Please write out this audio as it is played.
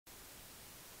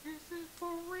for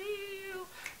real.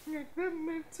 Never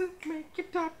meant to make you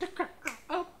start to cry.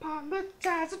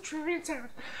 Apologize a trillion times.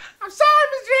 I'm sorry,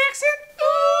 Miss Jackson.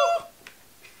 Ooh.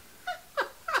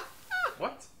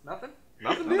 What? Nothing?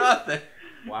 Nothing, dude? Nothing.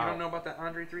 Wow. You don't know about that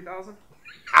Andre 3000?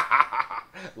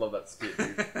 Love that skit,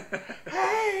 dude.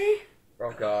 Hey.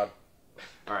 Oh, God.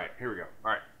 All right, here we go.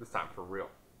 All right, this time for real.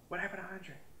 What happened to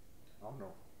Andre? I don't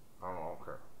know. I don't know.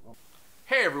 Okay.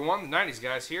 Hey everyone, the 90s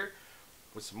guys here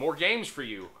with some more games for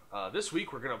you. This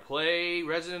week we're gonna play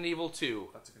Resident Evil 2.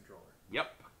 That's a controller.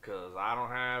 Yep, because I don't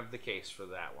have the case for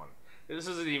that one. This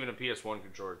isn't even a PS1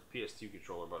 controller, it's a PS2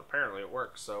 controller, but apparently it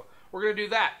works. So we're gonna do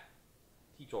that.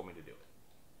 He told me to do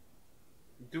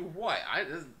it. Do what?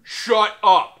 Shut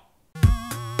up!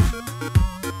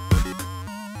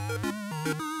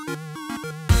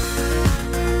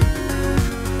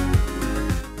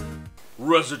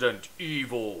 Resident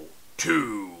Evil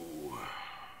 2.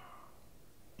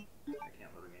 I can't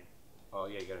load a game. Oh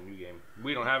yeah, you got a new game.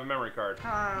 We don't have a memory card.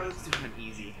 Let's do an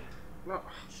easy. No.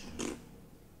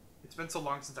 It's been so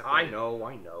long since I played I know.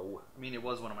 I mean, it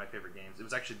was one of my favorite games. It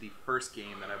was actually the first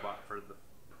game that I bought for the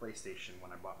PlayStation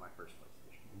when I bought my first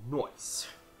PlayStation. Nice.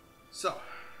 So,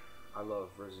 I love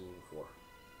Resident Evil 4.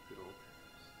 good old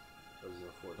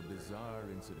Resident Evil 4. A bizarre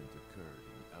incident occurred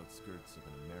in the outskirts of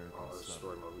an American Oh, there's a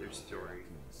story suburb. mode. Their story.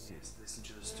 Raccoon City. Yes, listen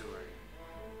to the story.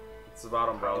 It's about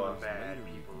Umbrella. The bad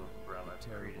people of Umbrella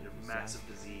created a massive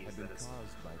disease Had been that has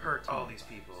caused by hurt all bacteria. these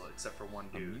people except for one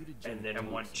A dude. mutagenic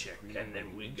and one virus chick, created and then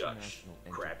by we the got International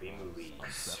crappy Enterprise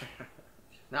movies.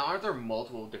 Now, aren't there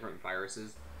multiple different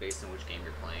viruses based on which game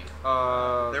you're playing?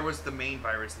 There was the main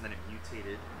virus, and then it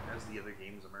mutated as the other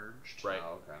games emerged. Right.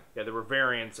 Oh, okay. Yeah, there were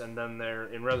variants, and then there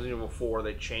in Resident Evil 4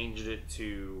 they changed it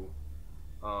to,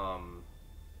 it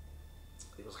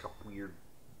was like a weird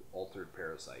altered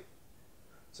parasite,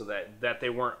 so that they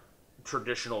weren't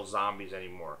traditional zombies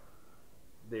anymore.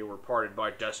 They were parted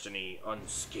by destiny,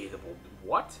 unscatable.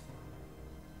 What?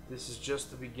 This is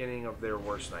just the beginning of their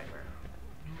worst nightmare.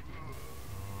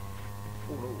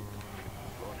 Oh no.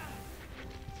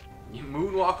 You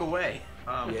moonwalk away.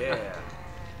 Yeah.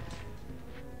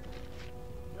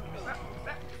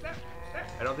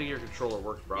 I don't think your controller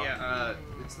works, bro. Yeah,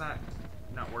 it's not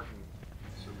working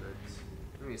so good.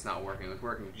 I mean, it's not working. It was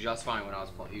working just fine when I was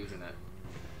using it.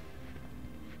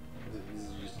 This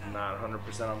is just not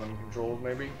 100% on them controls,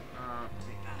 maybe?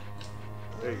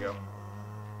 There you go.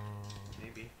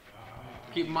 Maybe.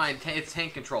 Keep in mind, it's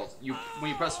tank controls. When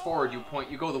you press forward, you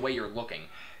go the way you're looking.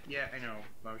 Yeah, I know.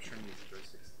 I was trying to use the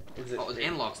joysticks. Is it? Oh, the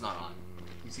analog's not on.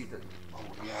 You see the? Oh,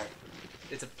 yeah.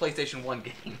 It's a PlayStation 1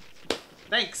 game.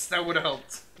 Thanks, that would have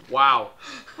helped. Wow.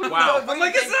 Wow. I'm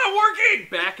like, it's not working!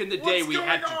 Back in the day, What's we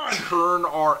had going on? to turn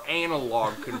our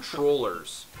analog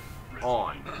controllers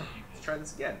on, Let's try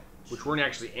this again. which weren't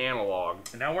actually analog.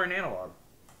 And now we're in analog.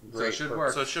 So it should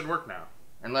work. So it should work now.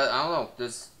 And I don't know.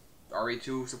 Does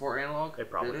RE2 support analog? They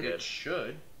probably Did did. It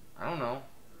should. I don't know.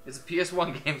 It's a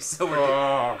PS1 game, so we're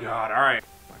Oh, God. All right.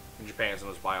 In Japan, it's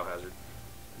known as Biohazard.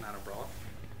 Not Umbrella.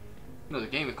 No, the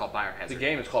game is called Biohazard. The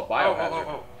game is called Biohazard.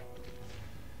 Oh.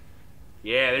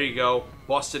 Yeah, there you go.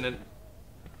 Busting it.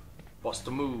 Bust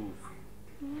a move.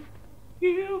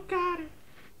 You got it.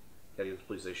 Gotta get the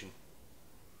police station.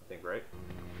 I think, right?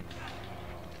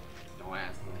 Don't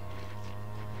ask me.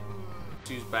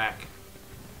 Two's back.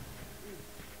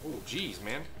 Oh, jeez,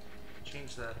 man.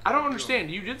 Change that. I don't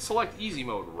understand. You did select easy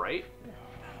mode, right?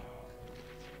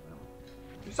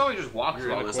 You saw me just walk You're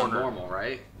through in all the this on corner. normal,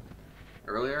 right?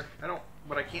 Earlier? I don't,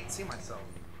 but I can't see myself.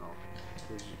 Oh.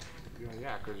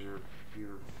 Yeah, because you're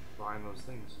behind those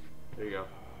things. There you go.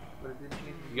 But it didn't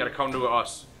change. You gotta come to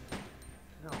us.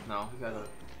 No, you got a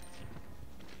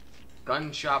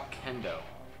Gun Shop Kendo.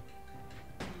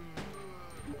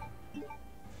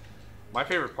 My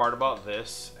favorite part about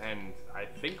this, and I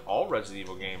think all Resident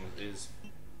Evil games, is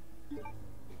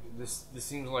this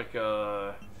seems like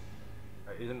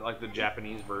isn't it like the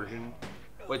Japanese version?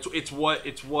 Well, it's what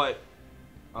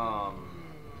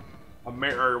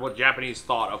or what Japanese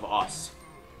thought of us.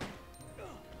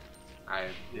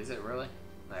 Is it really?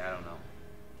 Like, I don't know.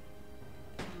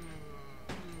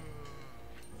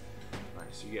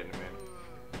 Nice, you getting it, man.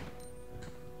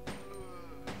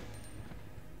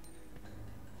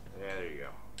 Yeah, there you go.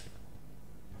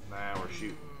 Now we're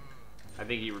shooting. I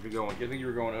think you were going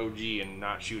OG and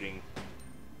not shooting.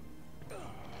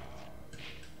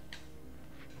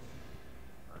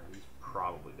 He's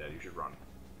probably dead. You should run.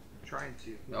 I'm trying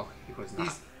to. No, he was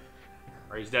not.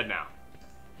 Or he's dead now.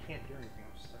 Can't do anything.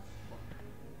 I'm stuck.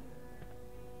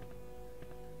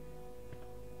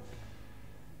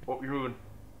 Oh, you're moving.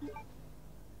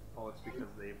 Oh, it's because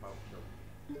they about killed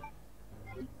me. I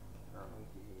don't think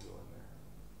you can go in there.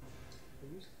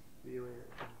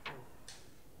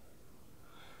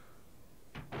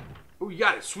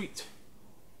 got it. Sweet.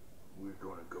 We're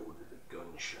gonna go to the gun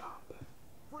shop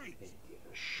Freeze! and get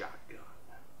a shotgun.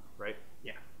 Right?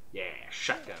 Yeah. Yeah,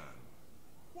 shotgun.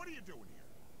 What are you doing here?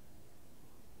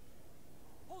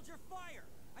 Hold your fire!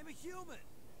 I'm a human!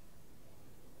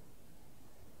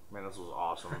 Man, this was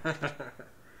awesome.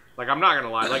 Like, I'm not gonna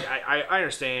lie. Like, I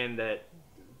understand that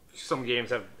some games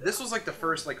have. This was like the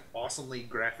first like awesomely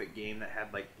graphic game that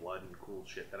had like blood and cool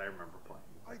shit that I remember playing.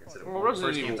 Like I said, it was Well, one of the Resident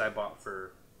first Evil- games I bought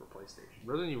for PlayStation.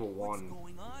 Resident Evil What's 1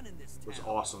 going on in this was town?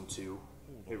 awesome too.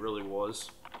 It really was.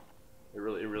 It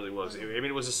really was. I mean,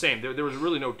 it was the same. There was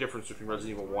really no difference between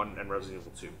Resident Evil 1 and Resident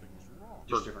Evil 2.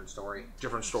 Just different story.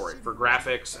 Different story. For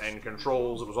graphics and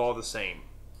controls, it was all the same.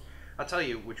 I'll tell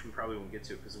you, which we probably won't get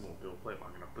to because we won't play it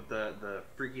long enough. But the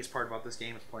freakiest part about this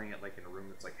game is playing it like in a room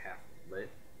that's like half lit,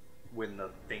 when the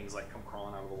things like come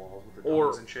crawling out of the walls with the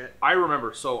dogs and shit. I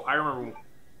remember.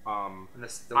 And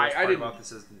this, the I worst part didn't- about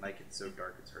this is like it's so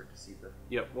dark it's hard to see the.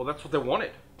 Yeah, well, that's what they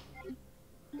wanted.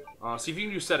 See if you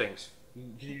can do settings.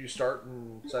 Can you do start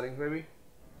and settings, maybe?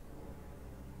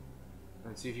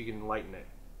 And see if you can lighten it.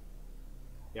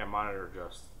 Yeah, monitor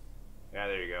adjust. Yeah,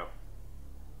 there you go.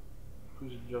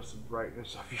 Who's adjusted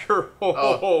brightness of your...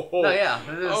 No, yeah.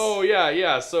 It is. Oh,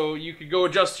 yeah. So you could go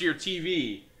adjust to your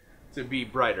TV to be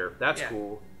brighter. That's Yeah.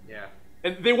 cool. Yeah.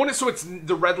 And they want it so it's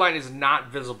the red line is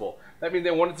not visible. That means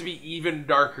they want it to be even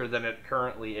darker than it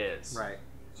currently is. Right.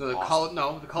 So the Awesome.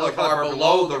 the color color bar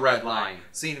below the red line.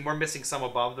 See, we're missing some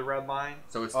above the red line.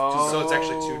 So it's So it's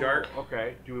actually too dark?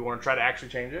 Okay. Do we want to try to actually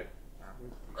change it?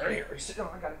 Right here. Sit down.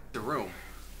 I got it. the room.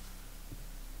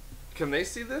 Can they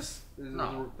see this?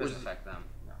 No, it doesn't affect them.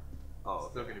 Oh,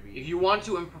 Still gonna be. If you want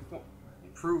to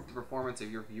improve the performance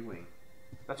of your viewing,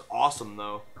 that's awesome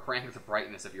though. crank the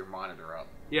brightness of your monitor up.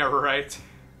 Yeah, right.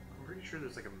 I'm pretty sure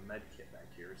there's like a med kit back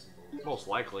here. Or some bullshit. Most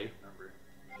likely. Remember?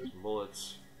 Some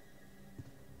bullets.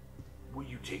 Will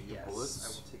you take Yes, the bullets? I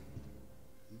will take.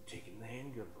 You taking the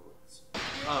handgun bullets?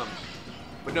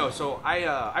 But no. So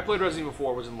I played Resident Evil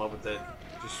 4. Was in love with it.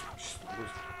 Just was.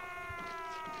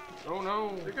 Oh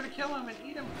no. They're gonna kill him and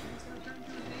eat him. He's gonna turn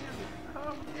into a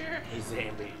zombie. Oh dear. He's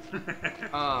Zambi.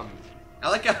 I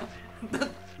like how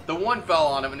the one fell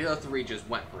on him and the other three just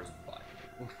went for his butt.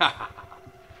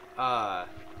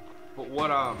 But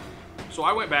what so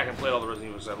I went back and played all the Resident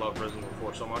Evil because I loved Resident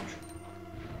Evil 4 so much,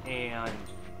 and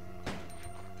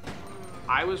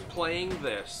I was playing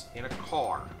this in a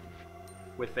car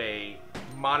with a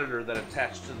monitor that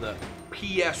attached to the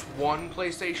PS1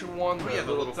 PlayStation 1, yeah,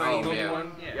 the little tiny phone, yeah.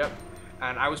 one. Yeah. Yep.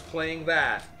 And I was playing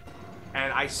that,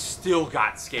 and I still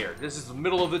got scared. This is the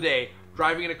middle of the day,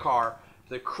 driving in a car.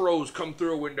 The crows come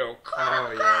through a window. Oh yeah. I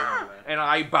remember that. And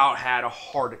I about had a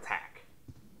heart attack.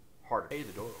 Hey,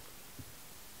 the door open.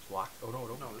 It's locked. Oh, no,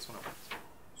 No, this one opens.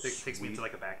 Takes me Sweet. to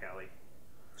like a back alley.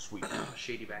 Sweet. A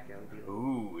shady back alley deal.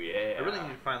 Ooh, yeah. I really need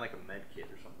to find like a med kit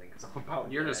or something because I'm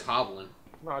about. You're dead. just hobbling.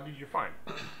 No, dude, you're fine.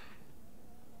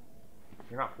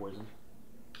 You're not poisoned.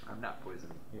 I'm not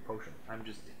poisoned. You're potion. I'm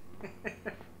just.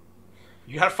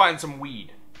 You gotta find some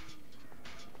weed.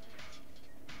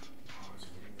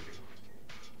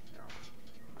 No.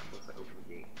 Unless I open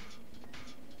the gate.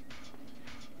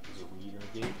 Is there weed in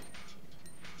the gate?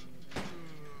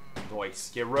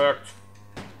 Nice. Get wrecked.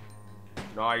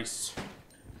 Nice.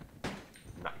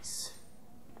 Nice.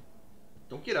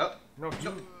 Don't get up. No, No,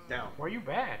 dude. down. Why are you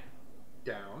bad?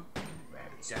 Down. Bad.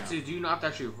 Down. So do you not have to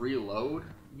actually reload?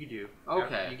 You do.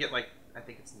 Okay. You get like I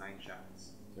think it's 9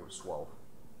 shots. It was 12.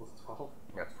 Was it 12?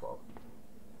 That's 12.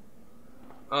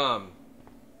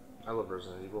 I love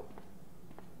Resident Evil.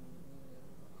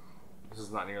 This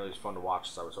is not nearly as fun to watch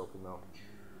as I was hoping, though.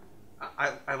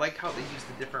 I like how they use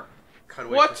the different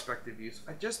cutaway What? perspective views.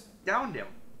 I just downed him.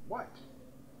 What?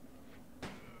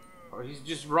 Oh, he's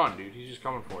just run, dude. He's just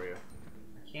coming for you.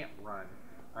 I can't run.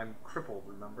 I'm crippled,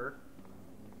 remember?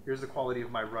 Here's the quality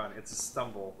of my run. It's a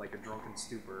stumble, like a drunken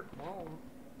stupor. Oh,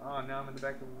 now I'm in the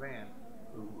back of a van.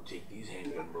 Ooh, take these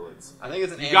handgun bullets. I think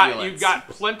it's an You ambulance. got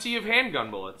plenty of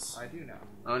handgun bullets. I do now.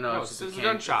 Oh no, No, it's this just is a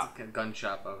can- gun shop. It's a gun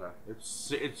shop. Okay.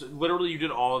 It's literally you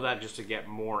did all of that just to get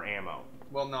more ammo.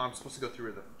 Well, no, I'm supposed to go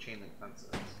through where the chain link fence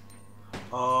is.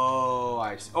 Oh,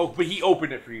 I see. Oh, but he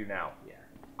opened it for you now. Yeah.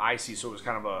 I see. So it was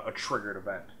kind of a triggered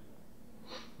event.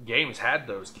 Games had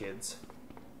those, kids.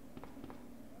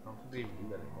 I don't think they even do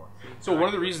that anymore. So one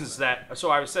of the reasons that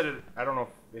I said it. I don't know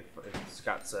if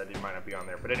Scott said it might not be on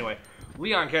there, but anyway,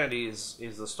 Leon Kennedy is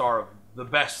the star of the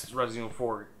best Resident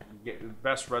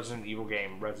Evil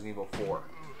game, Resident Evil 4.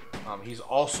 He's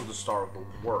also the star of the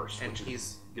worst, And which he's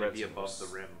is gonna be Resident above Evil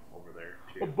the rim over there,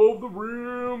 too. Above the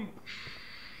rim.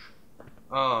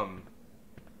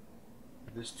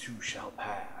 This too shall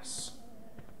pass.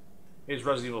 is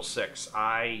Resident Evil 6.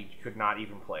 I could not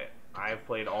even play it. I have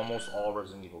played almost all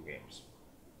Resident Evil games.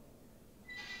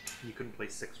 You couldn't play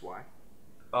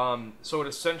 6Y? So it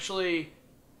essentially,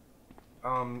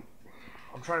 I'm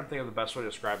trying to think of the best way to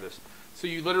describe this. So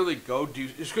you literally go do,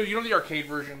 just because you know the arcade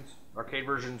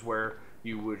versions where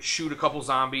you would shoot a couple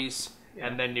zombies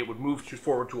and then it would move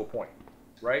forward to a point,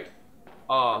 right?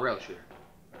 A rail shooter.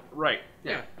 Right.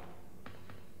 Yeah.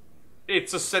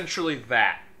 It's essentially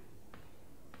that.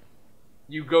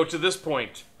 You go to this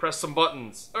point, press some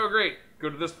buttons. Oh, great. Go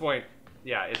to this point.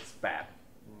 Yeah, it's bad.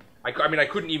 I mean, I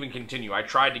couldn't even continue. I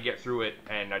tried to get through it,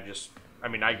 and I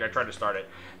tried to start it.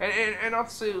 And I'll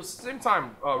say at the same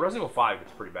time, Resident Evil 5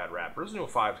 gets pretty bad rap. Resident Evil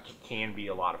 5 can be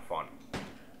a lot of fun.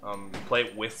 You play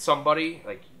it with somebody,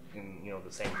 like in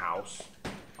the same house.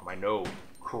 I know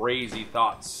crazy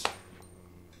thoughts.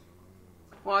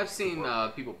 Well, I've seen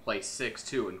people play 6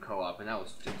 too in co-op, and it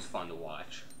was fun to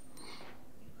watch.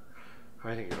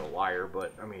 I think you're a liar,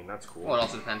 but I mean that's cool. Well, it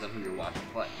also depends on who you're watching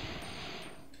play.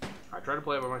 I try to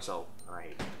play it by myself, and I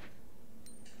hate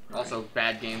it. Also,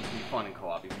 bad games can be fun in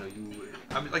co-op, even though you.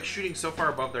 I'm like shooting so far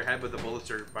above their head, but the bullets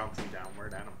are bouncing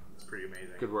downward at them. It's pretty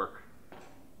amazing. Good work.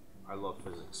 I love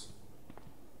physics.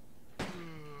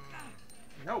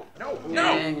 No.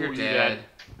 And you're Ooh, dead.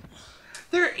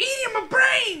 They're eating my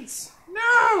brains!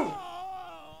 No!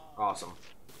 Awesome.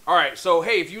 Alright, so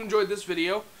hey, if you enjoyed this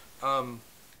video,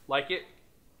 like it,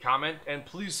 comment, and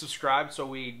please subscribe so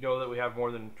we know that we have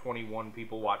more than 21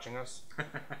 people watching us.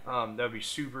 That would be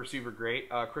super, super great.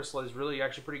 Crystal is really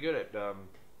actually pretty good at,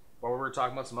 while we were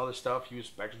talking about some other stuff, he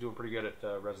was actually doing pretty good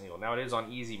at Resident Evil. Now it is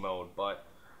on easy mode, but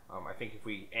I think if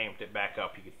we amped it back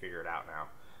up, he could figure it out now.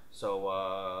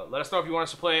 So let us know if you want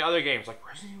us to play other games like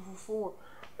Resident Evil 4.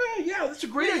 Yeah, that's a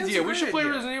great idea. We should play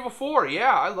Resident Evil 4.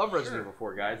 Yeah, I love Resident Evil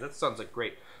 4, guys. That sounds like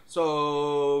great.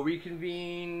 So,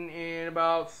 reconvene in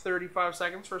about 35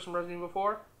 seconds for some Resident Evil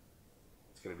 4.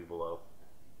 It's going to be below.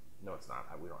 No, it's not.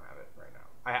 We don't have it right now.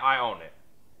 I own it.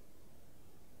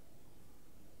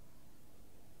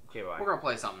 Okay, bye. We're gonna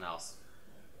play something else.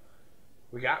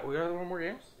 We got one more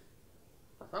games?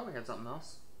 I thought we had something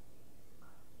else.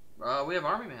 We have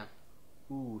Army Man.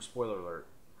 Ooh, spoiler alert.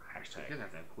 You Hashtag. didn't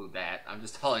have to include that. I'm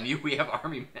just telling you, we have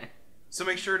Army Man. So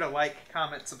make sure to like,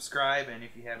 comment, subscribe, and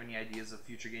if you have any ideas of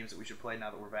future games that we should play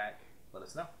now that we're back, let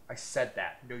us know. I said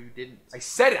that. No, you didn't. I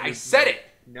said it. I said it.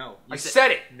 No. I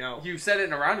said it. No. You said it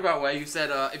in a roundabout way. You said,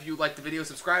 if you like the video,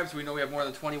 subscribe so we know we have more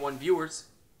than 21 viewers.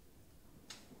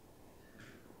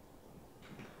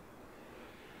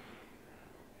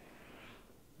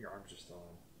 Your arms are still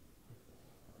on.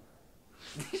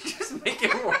 Just make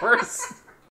it worse.